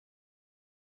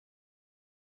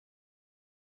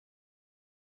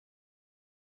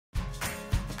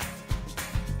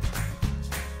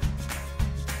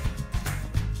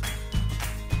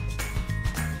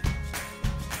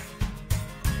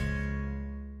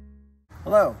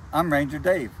Hello, I'm Ranger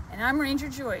Dave. And I'm Ranger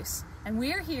Joyce, and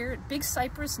we're here at Big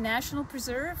Cypress National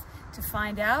Preserve to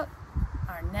find out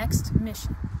our next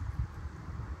mission.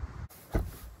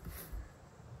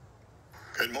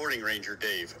 Good morning, Ranger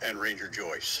Dave and Ranger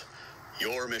Joyce.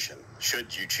 Your mission,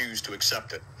 should you choose to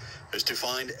accept it, is to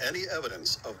find any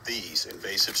evidence of these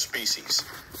invasive species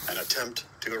and attempt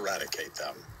to eradicate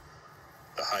them.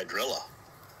 The hydrilla,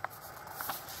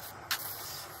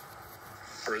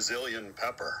 Brazilian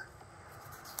pepper,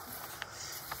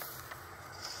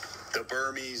 the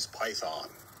Burmese python,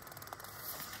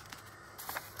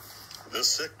 the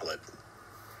cichlid,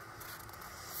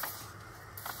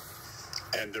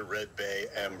 and the red bay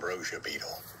ambrosia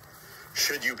beetle.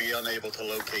 Should you be unable to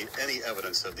locate any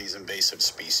evidence of these invasive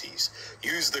species,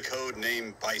 use the code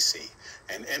name BICY,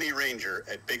 and any ranger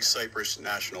at Big Cypress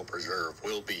National Preserve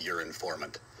will be your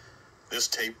informant. This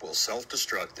tape will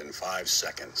self-destruct in 5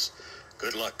 seconds.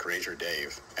 Good luck, Ranger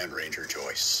Dave and Ranger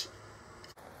Joyce.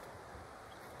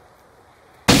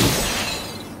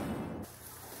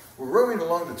 We're rowing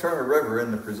along the Turner River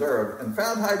in the preserve and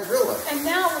found hydrilla. And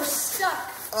now we're stuck.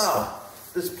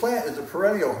 This plant is a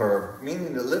perennial herb,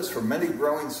 meaning it lives for many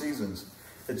growing seasons.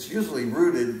 It's usually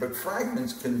rooted, but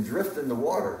fragments can drift in the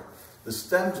water. The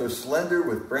stems are slender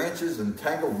with branches and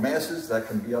tangled masses that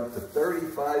can be up to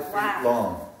 35 feet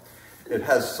long. It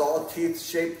has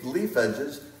saw-teeth-shaped leaf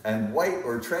edges and white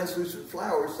or translucent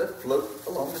flowers that float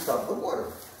along the top of the water.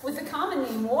 With the common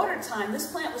name watertime,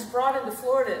 this plant was brought into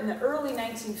Florida in the early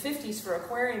 1950s for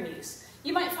aquarium use.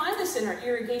 You might find this in our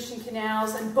irrigation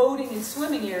canals and boating and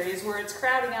swimming areas where it's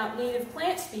crowding out native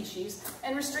plant species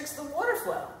and restricts the water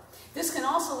flow. This can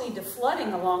also lead to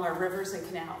flooding along our rivers and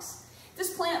canals.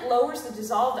 This plant lowers the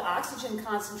dissolved oxygen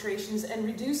concentrations and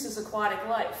reduces aquatic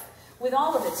life. With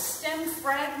all of its stem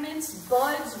fragments,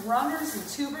 buds, runners, and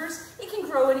tubers, it can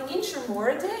grow an inch or more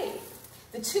a day.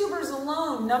 The tubers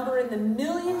alone number in the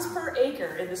millions per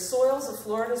acre in the soils of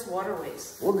Florida's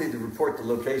waterways. We'll need to report the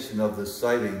location of this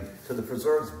sighting to the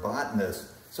preserve's botanist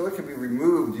so it can be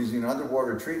removed using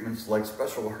underwater treatments like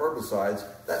special herbicides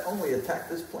that only attack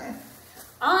this plant.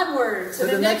 Onward to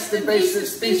the next invasive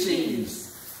species.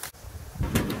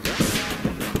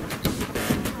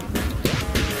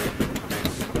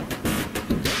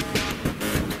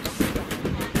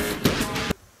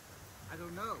 I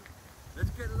don't know. Let's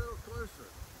get a little closer.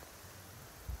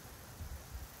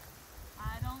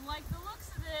 I don't like the looks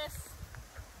of this.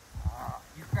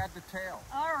 You grabbed the tail.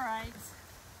 All right.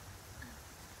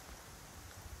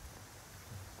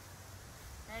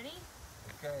 Ready?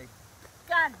 Okay.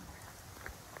 Got him.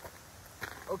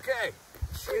 Okay,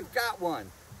 we've got one.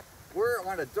 We're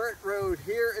on a dirt road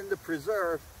here in the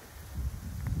preserve,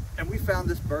 and we found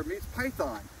this Burmese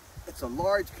python. It's a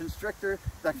large constrictor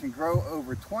that can grow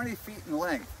over 20 feet in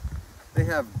length. They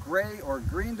have gray or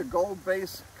green to gold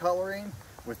base coloring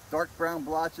with dark brown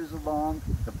blotches along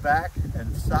the back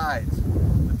and sides.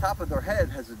 The top of their head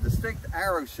has a distinct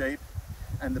arrow shape,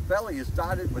 and the belly is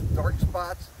dotted with dark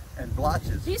spots and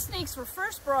blotches. These snakes were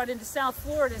first brought into South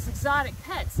Florida as exotic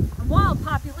pets, and wild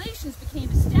populations became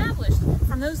established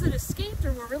from those that escaped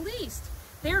or were released.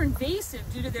 They're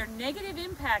invasive due to their negative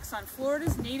impacts on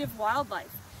Florida's native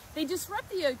wildlife. They disrupt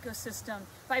the ecosystem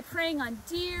by preying on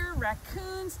deer,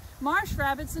 raccoons, marsh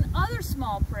rabbits, and other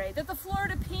small prey that the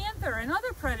Florida panther and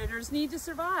other predators need to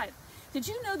survive. Did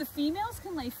you know the females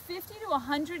can lay 50 to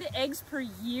 100 eggs per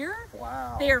year?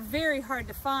 Wow. They are very hard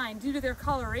to find due to their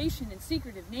coloration and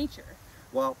secretive nature.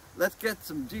 Well, let's get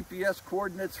some GPS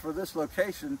coordinates for this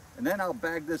location, and then I'll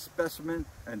bag this specimen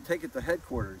and take it to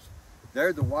headquarters.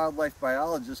 There, the wildlife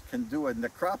biologist can do a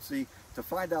necropsy to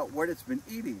find out what it's been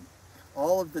eating.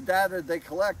 All of the data they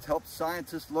collect helps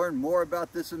scientists learn more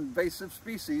about this invasive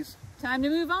species. Time to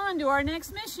move on to our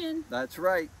next mission. That's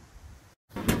right.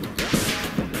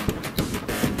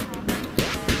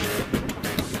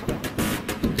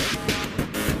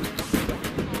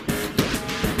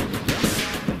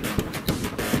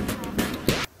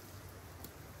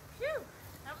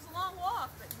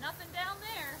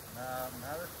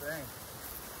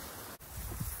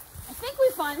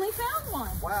 Finally found one.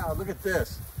 Wow, look at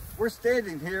this. We're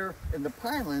standing here in the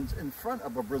pinelands in front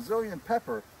of a Brazilian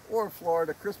pepper or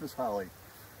Florida Christmas holly.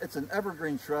 It's an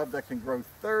evergreen shrub that can grow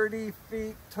 30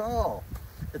 feet tall.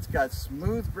 It's got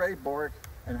smooth gray bark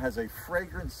and has a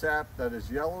fragrant sap that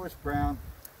is yellowish brown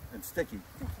and sticky.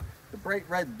 The bright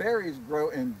red berries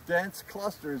grow in dense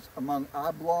clusters among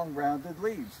oblong rounded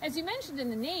leaves. As you mentioned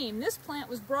in the name, this plant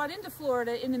was brought into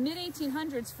Florida in the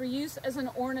mid-1800s for use as an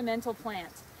ornamental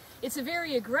plant. It's a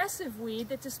very aggressive weed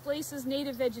that displaces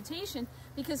native vegetation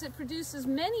because it produces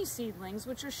many seedlings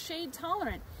which are shade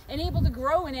tolerant and able to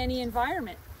grow in any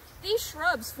environment. These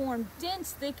shrubs form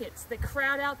dense thickets that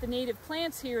crowd out the native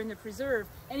plants here in the preserve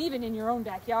and even in your own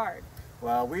backyard.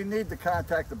 Well, we need to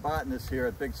contact the botanists here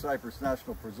at Big Cypress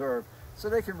National Preserve so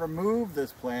they can remove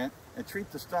this plant and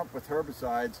treat the stump with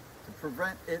herbicides to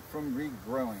prevent it from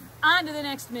regrowing. On to the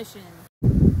next mission.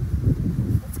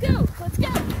 Let's go, let's go.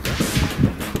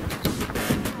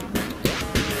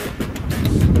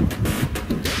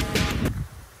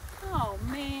 Oh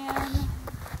man.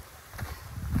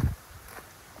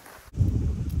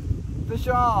 Fish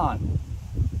on.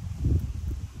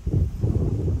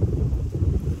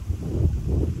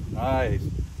 Nice.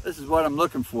 This is what I'm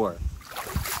looking for.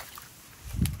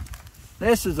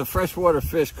 This is a freshwater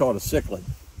fish called a cichlid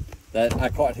that I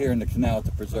caught here in the canal at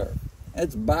the preserve.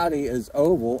 Its body is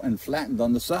oval and flattened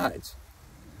on the sides,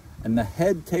 and the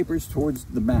head tapers towards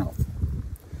the mouth.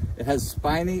 It has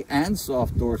spiny and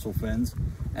soft dorsal fins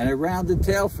and a rounded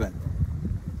tail fin.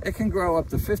 It can grow up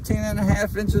to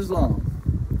 15.5 inches long.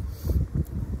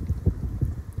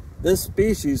 This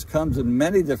species comes in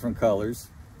many different colors,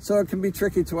 so it can be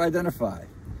tricky to identify.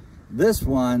 This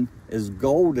one is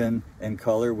golden in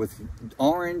color with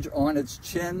orange on its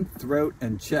chin, throat,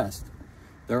 and chest.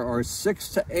 There are 6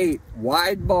 to 8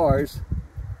 wide bars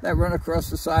that run across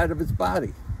the side of its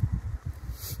body.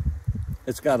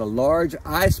 It's got a large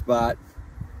eye spot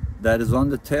that is on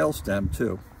the tail stem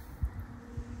too.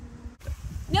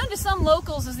 Known to some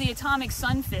locals as the atomic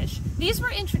sunfish, these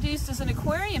were introduced as an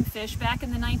aquarium fish back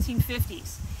in the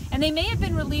 1950s, and they may have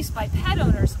been released by pet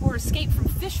owners or escaped from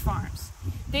fish farms.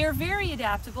 They are very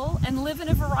adaptable and live in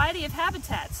a variety of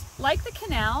habitats, like the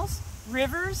canals,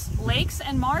 rivers, lakes,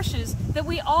 and marshes that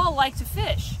we all like to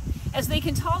fish, as they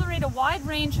can tolerate a wide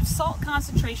range of salt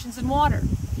concentrations in water.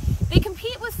 They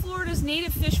compete with Florida's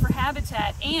native fish for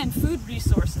habitat and food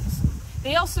resources.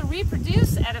 They also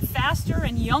reproduce at a faster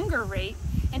and younger rate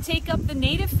and take up the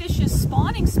native fish's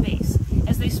spawning space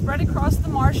as they spread across the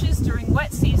marshes during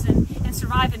wet season and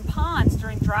survive in ponds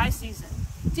during dry season.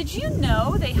 Did you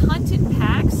know they hunt in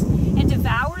packs and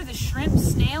devour the shrimp,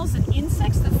 snails, and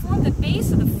insects that form the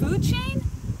base of the food chain?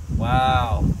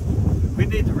 Wow. We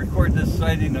need to record this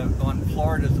sighting on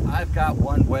Florida's I've Got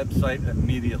One website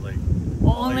immediately.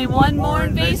 Only one more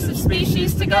invasive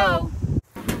species to go.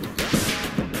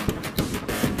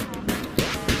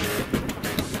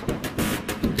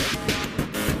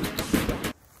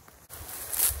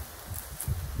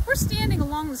 We're standing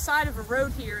along the side of a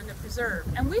road here in the preserve,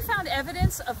 and we found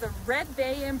evidence of the red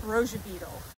bay ambrosia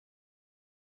beetle.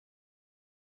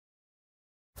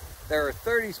 There are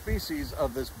 30 species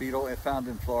of this beetle found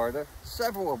in Florida,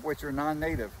 several of which are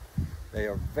non-native. They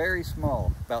are very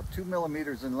small, about 2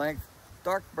 millimeters in length,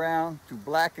 dark brown to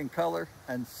black in color,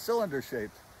 and cylinder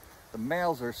shaped. The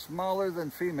males are smaller than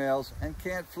females and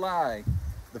can't fly.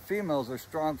 The females are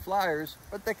strong flyers,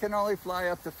 but they can only fly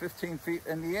up to 15 feet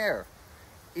in the air.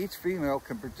 Each female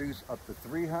can produce up to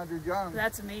 300 young.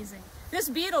 That's amazing. This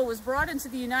beetle was brought into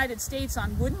the United States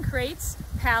on wooden crates,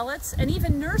 pallets, and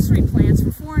even nursery plants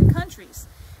from foreign countries.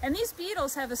 And these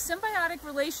beetles have a symbiotic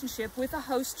relationship with a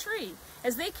host tree,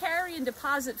 as they carry and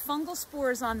deposit fungal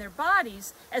spores on their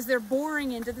bodies as they're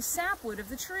boring into the sapwood of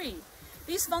the tree.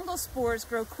 These fungal spores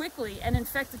grow quickly and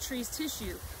infect the tree's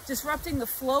tissue, disrupting the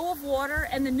flow of water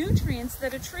and the nutrients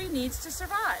that a tree needs to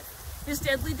survive. This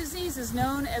deadly disease is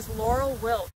known as laurel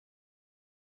wilt.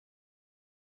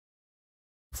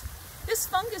 This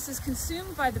fungus is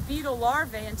consumed by the beetle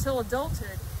larvae until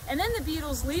adulthood, and then the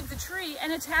beetles leave the tree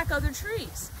and attack other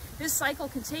trees. This cycle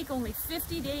can take only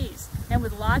 50 days, and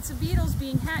with lots of beetles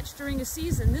being hatched during a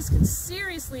season, this can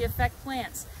seriously affect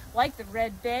plants like the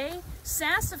red bay,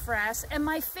 sassafras, and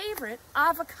my favorite,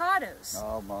 avocados.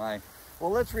 Oh my. Well,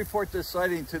 let's report this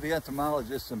sighting to the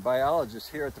entomologists and biologists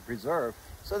here at the preserve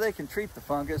so they can treat the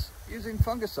fungus using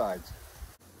fungicides.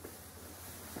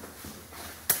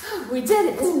 We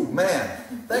did it! Ooh, man,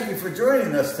 thank you for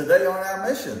joining us today on our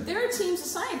mission. There are teams of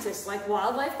scientists like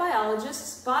wildlife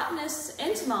biologists, botanists,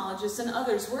 entomologists, and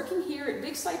others working here at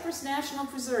Big Cypress National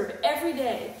Preserve every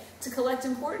day to collect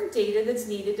important data that's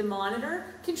needed to monitor,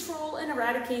 control, and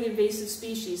eradicate invasive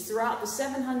species throughout the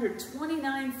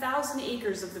 729,000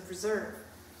 acres of the preserve.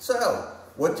 So,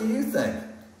 what do you think?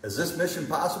 Is this mission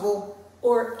possible?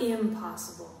 Or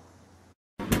impossible?